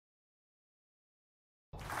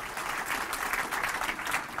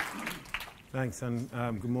Thanks, and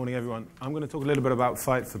good morning, everyone. I'm going to talk a little bit about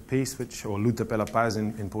Fight for Peace, or Luta pela Paz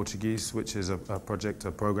in Portuguese, which is a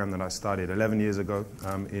program that I started 11 years ago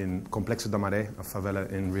in Complexo da Maré, a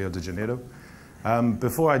favela in Rio de Janeiro.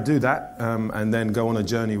 Before I do that, and then go on a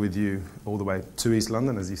journey with you all the way to East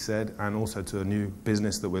London, as he said, and also to a new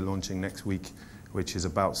business that we're launching next week, which is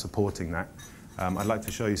about supporting that, I'd like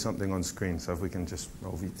to show you something on screen, so if we can just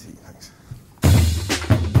roll VT, thanks.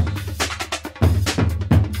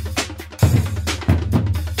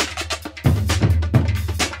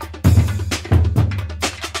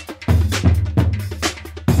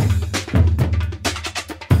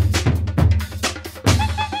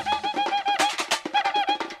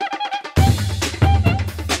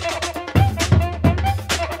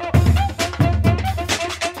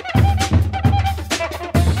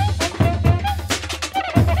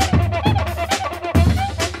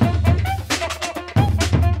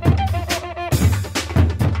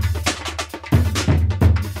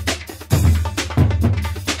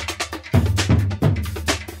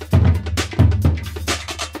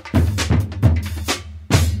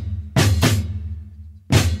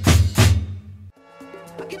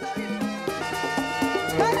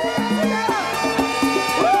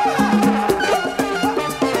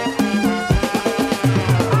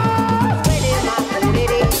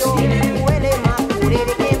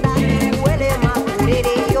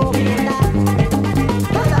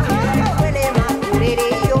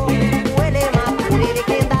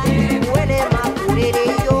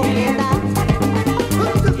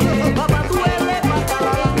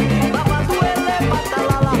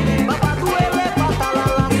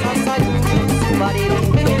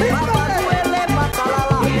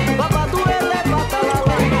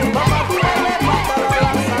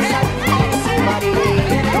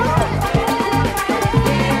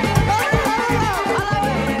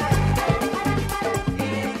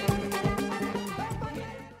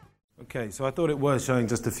 Okay, so I thought it was showing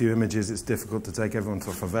just a few images. It's difficult to take everyone to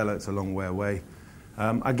a favela. It's a long way away.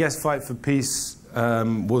 I guess Fight for Peace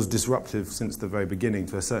was disruptive since the very beginning.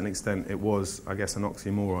 To a certain extent, it was, I guess, an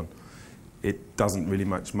oxymoron. It doesn't really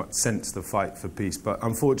much sense, the fight for peace. But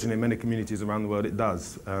unfortunately, in many communities around the world, it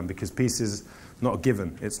does, because peace is not a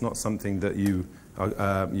given. It's not something that you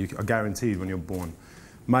are guaranteed when you're born.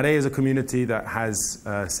 Maré is a community that has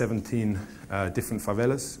 17 different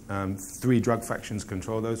favelas. 3 drug factions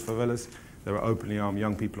control those favelas. There are openly armed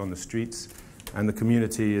young people on the streets. And the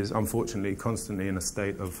community is, unfortunately, constantly in a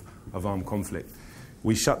state of armed conflict.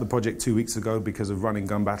 We shut the project 2 weeks ago because of running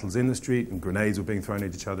gun battles in the street, and grenades were being thrown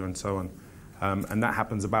at each other and so on. And that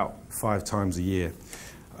happens about 5 times a year.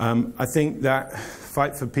 I think that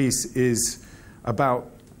Fight for Peace is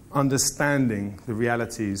about understanding the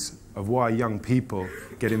realities of why young people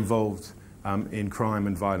get involved in crime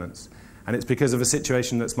and violence. And it's because of a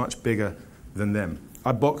situation that's much bigger than them.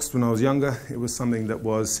 I boxed when I was younger. It was something that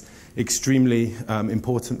was extremely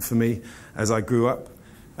important for me as I grew up.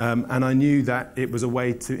 And I knew that it was a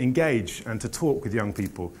way to engage and to talk with young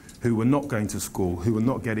people who were not going to school, who were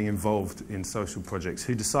not getting involved in social projects,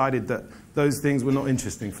 who decided that those things were not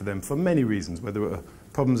interesting for them for many reasons, whether it were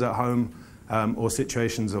problems at home or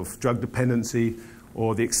situations of drug dependency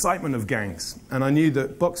or the excitement of gangs. And I knew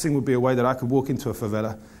that boxing would be a way that I could walk into a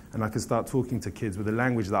favela and I could start talking to kids with the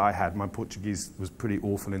language that I had. My Portuguese was pretty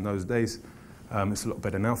awful in those days. It's a lot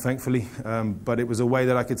better now, thankfully. But it was a way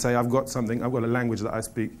that I could say, I've got something, I've got a language that I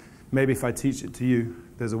speak. Maybe if I teach it to you,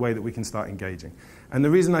 there's a way that we can start engaging. And the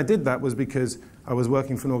reason I did that was because I was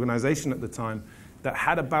working for an organization at the time that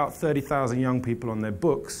had about 30,000 young people on their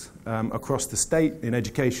books across the state in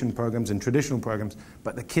education programs and traditional programs,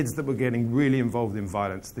 but the kids that were getting really involved in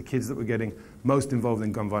violence, the kids that were getting most involved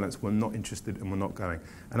in gun violence were not interested and were not going.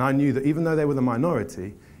 And I knew that even though they were the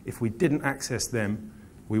minority, if we didn't access them,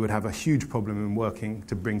 we would have a huge problem in working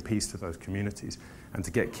to bring peace to those communities and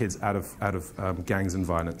to get kids out of gangs and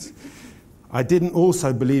violence. I didn't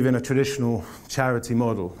also believe in a traditional charity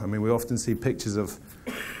model. I mean, we often see pictures of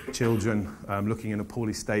children looking in a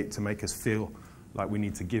poorly state to make us feel like we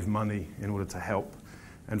need to give money in order to help.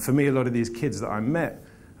 And for me, a lot of these kids that I met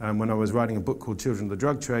when I was writing a book called Children of the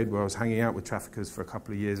Drug Trade, where I was hanging out with traffickers for a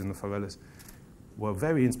couple of years in the favelas, were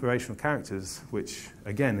very inspirational characters, which,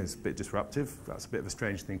 again, is a bit disruptive. That's a bit of a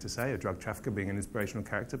strange thing to say, a drug trafficker being an inspirational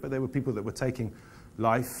character, but they were people that were taking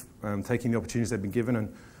life, taking the opportunities they'd been given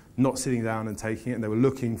and not sitting down and taking it, and they were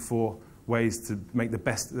looking for ways to make the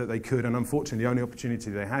best that they could, and unfortunately the only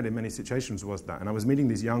opportunity they had in many situations was that. And I was meeting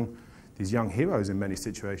these young heroes in many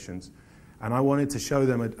situations, and I wanted to show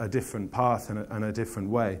them a different path and a different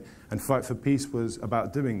way, and Fight for Peace was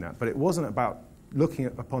about doing that. But it wasn't about looking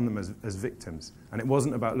upon them as victims. And it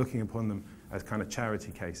wasn't about looking upon them as kind of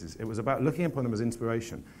charity cases. It was about looking upon them as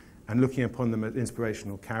inspiration and looking upon them as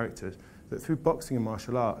inspirational characters that through boxing and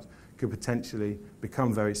martial arts could potentially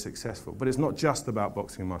become very successful. But it's not just about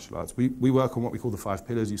boxing and martial arts. We work on what we call the 5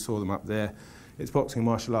 pillars. You saw them up there. It's boxing and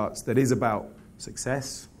martial arts that is about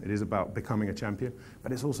success. It is about becoming a champion.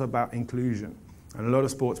 But it's also about inclusion. And a lot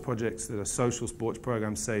of sports projects that are social sports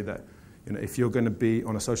programs say that, you know, if you're going to be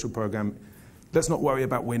on a social program, let's not worry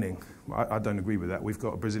about winning. I don't agree with that. We've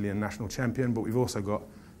got a Brazilian national champion, but we've also got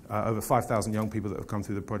over 5,000 young people that have come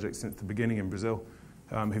through the project since the beginning in Brazil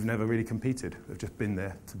who've never really competed. They've just been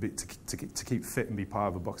there to keep fit and be part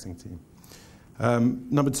of a boxing team.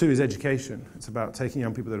 Number 2 is education. It's about taking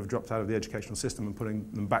young people that have dropped out of the educational system and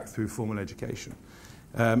putting them back through formal education.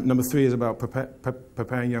 Number 3 is about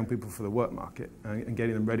preparing young people for the work market and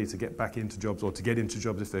getting them ready to get back into jobs or to get into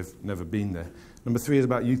jobs if they've never been there. Number 3 is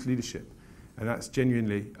about youth leadership, and that's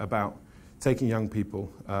genuinely about taking young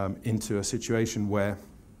people into a situation where,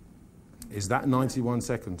 is that 91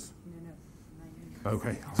 seconds? No.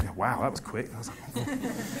 Okay. I was like, wow, that was quick. I was like,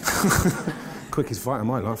 oh. Quickest fight of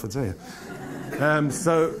my life, I tell you.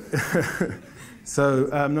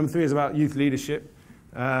 Number 3 is about youth leadership.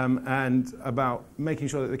 And about making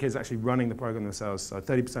sure that the kids are actually running the program themselves. So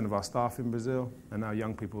 30% of our staff in Brazil are now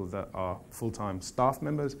young people that are full-time staff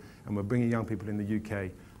members, and we're bringing young people in the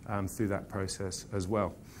UK through that process as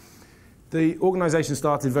well. The organisation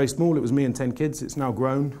started very small. It was me and 10 kids. It's now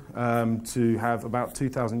grown to have about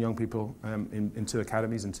 2,000 young people in 2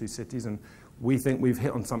 academies in 2 cities, and we think we've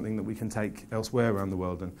hit on something that we can take elsewhere around the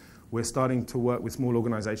world. And we're starting to work with small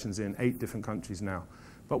organisations in 8 different countries now.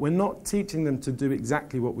 But we're not teaching them to do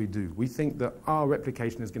exactly what we do. We think that our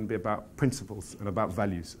replication is going to be about principles and about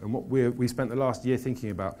values. And what we spent the last year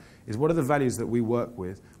thinking about is what are the values that we work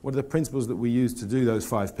with, what are the principles that we use to do those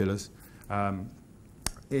 5 pillars,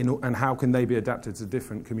 and how can they be adapted to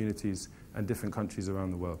different communities and different countries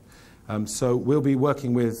around the world. So we'll be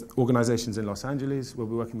working with organizations in Los Angeles, we'll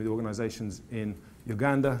be working with organizations in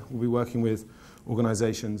Uganda, we'll be working with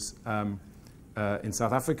organizations in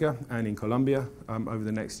South Africa and in Colombia over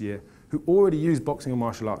the next year, who already use boxing and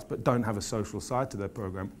martial arts but don't have a social side to their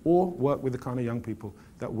program, or work with the kind of young people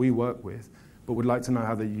that we work with, but would like to know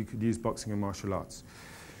how you could use boxing and martial arts.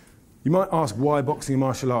 You might ask why boxing and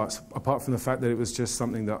martial arts, apart from the fact that it was just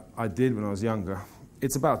something that I did when I was younger.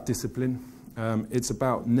 It's about discipline. It's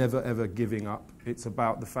about never ever giving up. It's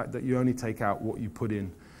about the fact that you only take out what you put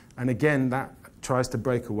in. And again, that tries to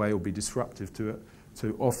break away or be disruptive to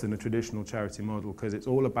often a traditional charity model, because it's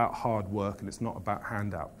all about hard work and it's not about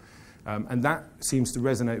handout. And that seems to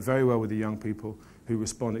resonate very well with the young people who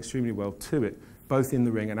respond extremely well to it, both in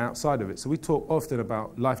the ring and outside of it. So we talk often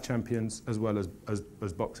about life champions as well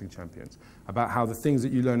as boxing champions, about how the things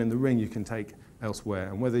that you learn in the ring you can take elsewhere.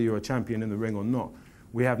 And whether you're a champion in the ring or not,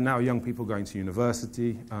 we have now young people going to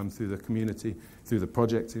university through the community, through the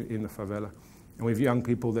project in the favela. And we have young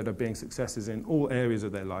people that are being successes in all areas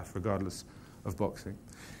of their life, regardless of boxing.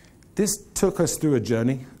 This took us through a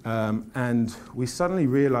journey, and we suddenly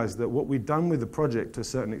realized that what we'd done with the project to a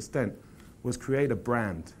certain extent was create a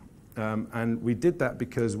brand. And we did that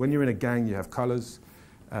because when you're in a gang, you have colors,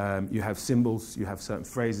 you have symbols, you have certain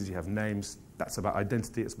phrases, you have names. That's about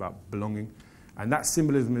identity, it's about belonging. And that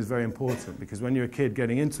symbolism is very important, because when you're a kid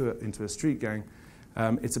getting into a street gang,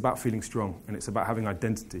 it's about feeling strong, and it's about having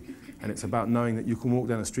identity. And it's about knowing that you can walk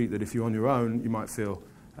down the street, that if you're on your own, you might feel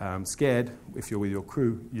scared. If you're with your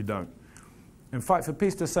crew, you don't. And Fight for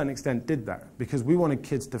Peace, to a certain extent, did that, because we wanted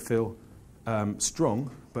kids to feel strong,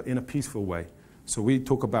 but in a peaceful way. So we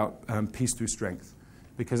talk about peace through strength,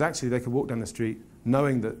 because actually they could walk down the street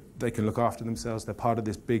knowing that they can look after themselves, they're part of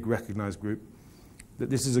this big recognized group, that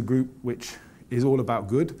this is a group which is all about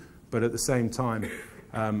good, but at the same time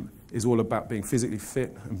is all about being physically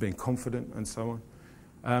fit and being confident and so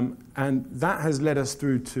on. And that has led us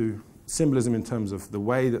through to symbolism in terms of the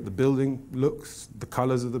way that the building looks, the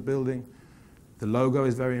colors of the building. The logo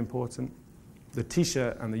is very important. The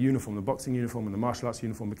T-shirt and the uniform, the boxing uniform and the martial arts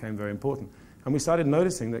uniform became very important. And we started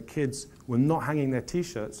noticing that kids were not hanging their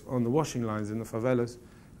T-shirts on the washing lines in the favelas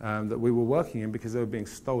that we were working in, because they were being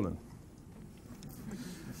stolen,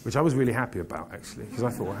 which I was really happy about, actually, because I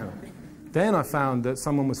thought, well, hang on. Then I found that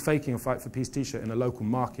someone was faking a Fight for Peace T-shirt in a local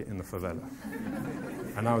market in the favela.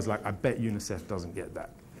 And I was like, I bet UNICEF doesn't get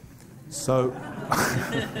that. So,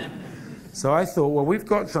 so I thought, well, we've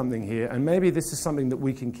got something here, and maybe this is something that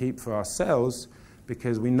we can keep for ourselves,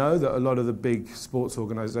 because we know that a lot of the big sports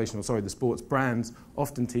organizations, the sports brands,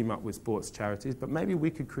 often team up with sports charities, but maybe we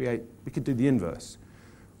could do the inverse.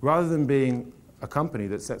 Rather than being a company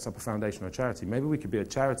that sets up a foundation or a charity, maybe we could be a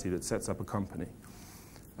charity that sets up a company.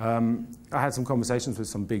 I had some conversations with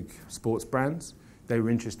some big sports brands. They were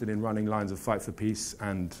interested in running lines of Fight for Peace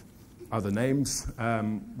and other names.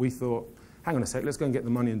 We thought, hang on a sec, let's go and get the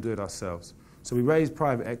money and do it ourselves. So we raised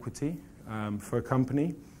private equity for a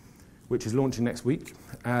company which is launching next week.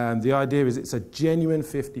 And the idea is it's a genuine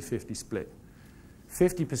 50-50 split.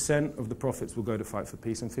 50% of the profits will go to Fight for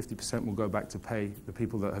Peace and 50% will go back to pay the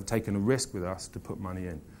people that have taken a risk with us to put money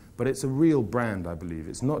in. But it's a real brand, I believe.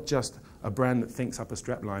 It's not just a brand that thinks up a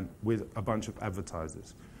strapline with a bunch of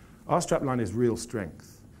advertisers. Our strapline is real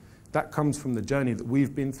strength. That comes from the journey that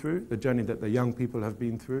we've been through, the journey that the young people have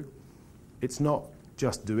been through. It's not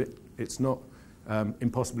just do it. It's not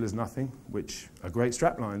impossible is nothing, which are great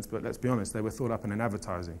straplines, but let's be honest, they were thought up in an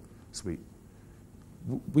advertising suite.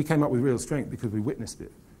 We came up with real strength because we witnessed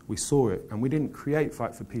it. We saw it, and we didn't create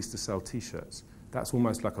Fight for Peace to sell T-shirts. That's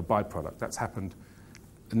almost like a byproduct. That's happened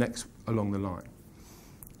next along the line.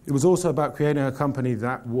 It was also about creating a company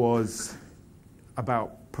that was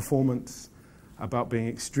about performance, about being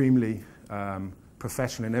extremely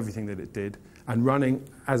professional in everything that it did, and running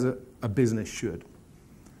as a business should.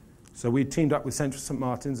 So we teamed up with Central St.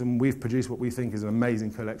 Martin's, and we've produced what we think is an amazing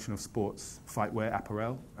collection of sports fightwear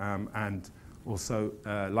apparel and also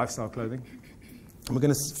lifestyle clothing. And we're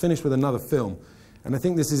going to finish with another film. And I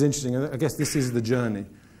think this is interesting. I guess this is the journey.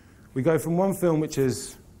 We go from one film, which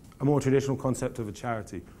is a more traditional concept of a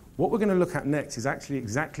charity. What we're going to look at next is actually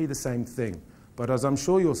exactly the same thing. But as I'm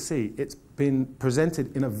sure you'll see, it's been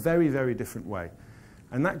presented in a very, very different way.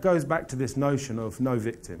 And that goes back to this notion of no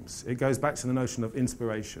victims. It goes back to the notion of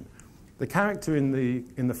inspiration. The character in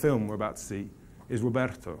the film we're about to see is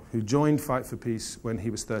Roberto, who joined Fight for Peace when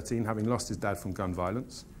he was 13, having lost his dad from gun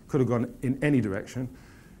violence. Could have gone in any direction.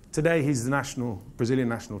 Today, he's the Brazilian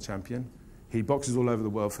national champion. He boxes all over the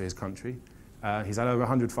world for his country. He's had over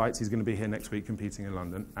 100 fights. He's going to be here next week competing in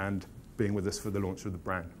London and being with us for the launch of the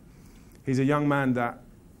brand. He's a young man that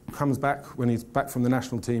comes back when he's back from the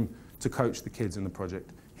national team to coach the kids in the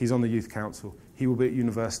project. He's on the youth council. He will be at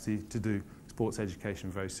university to do sports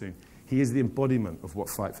education very soon. He is the embodiment of what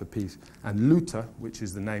Fight for Peace and Luta, which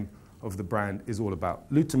is the name of the brand, is all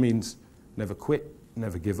about. Luta means never quit,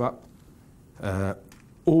 never give up,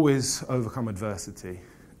 always overcome adversity,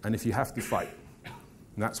 and if you have to, fight.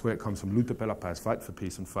 And that's where it comes from, Luta pela paz, fight for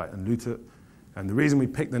peace and fight. And Luta, and the reason we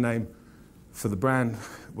picked the name for the brand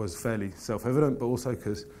was fairly self-evident, but also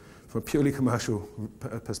because from a purely commercial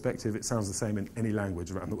perspective, it sounds the same in any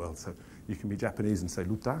language around the world. So you can be Japanese and say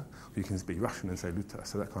Luta, or you can be Russian and say Luta,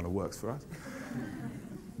 so that kind of works for us.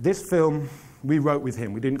 This film, we wrote with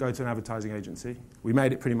him. We didn't go to an advertising agency. We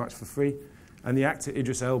made it pretty much for free. And the actor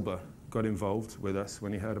Idris Elba got involved with us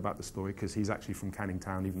when he heard about the story, because he's actually from Canning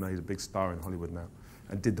Town, even though he's a big star in Hollywood now,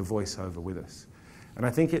 and did the voiceover with us. And I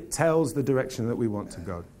think it tells the direction that we want to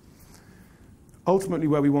go. Ultimately,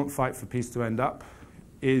 where we want Fight for Peace to end up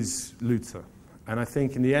is Luta. And I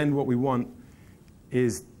think in the end, what we want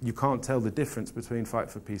is you can't tell the difference between Fight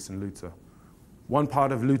for Peace and Luta. One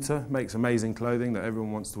part of Luta makes amazing clothing that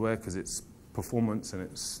everyone wants to wear because it's performance and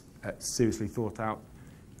it's seriously thought out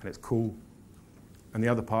and it's cool. And the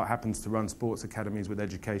other part happens to run sports academies with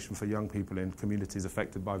education for young people in communities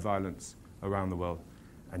affected by violence around the world.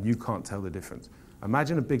 And you can't tell the difference.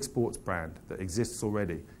 Imagine a big sports brand that exists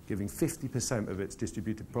already, giving 50% of its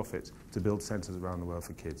distributed profits to build centres around the world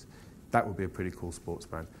for kids. That would be a pretty cool sports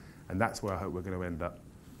brand. And that's where I hope we're going to end up.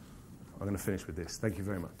 I'm going to finish with this. Thank you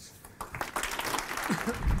very much.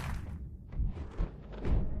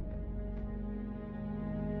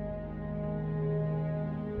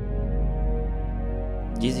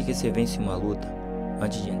 Dizem que você vence uma luta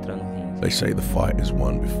antes de entrar no ringue. They say the fight is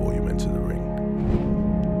won before you enter the ring.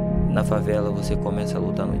 Na favela você começa a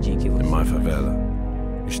lutar no dia em que você In my favela,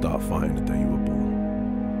 you start fighting the day you were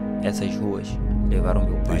born. Essas ruas levaram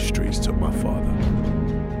meu pai. These streets took my father,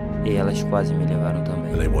 E elas quase me levaram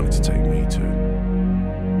também. and they wanted to take me too.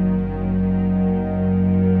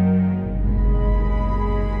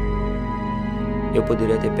 Eu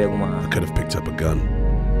poderia ter pego uma I arma, could have picked up a gun,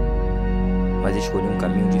 mas escolhi um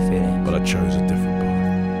caminho diferente. but I chose a different path.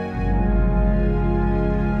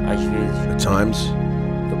 Às vezes, At times,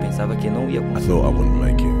 eu pensava que não ia I conseguir, thought I wouldn't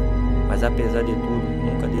make it, mas apesar de tudo,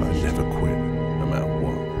 nunca but I desisti. never quit, no matter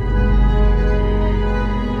what.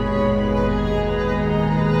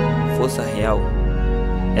 Força real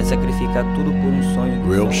é sacrificar tudo por um sonho que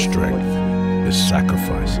Real só você strength pode ver. is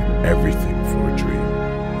sacrificing everything for a dream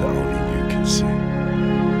that only you can see.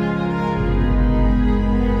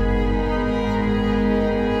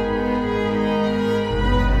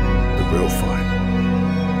 The real fight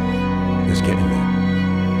is getting there.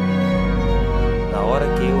 Na hora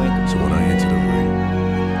que eu entro, So when I enter the ring,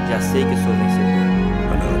 já sei que sou vencedor.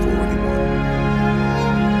 I know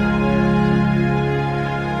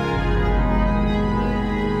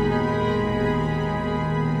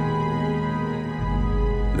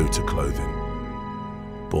UnLtd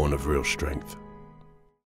Clothing, born of real strength.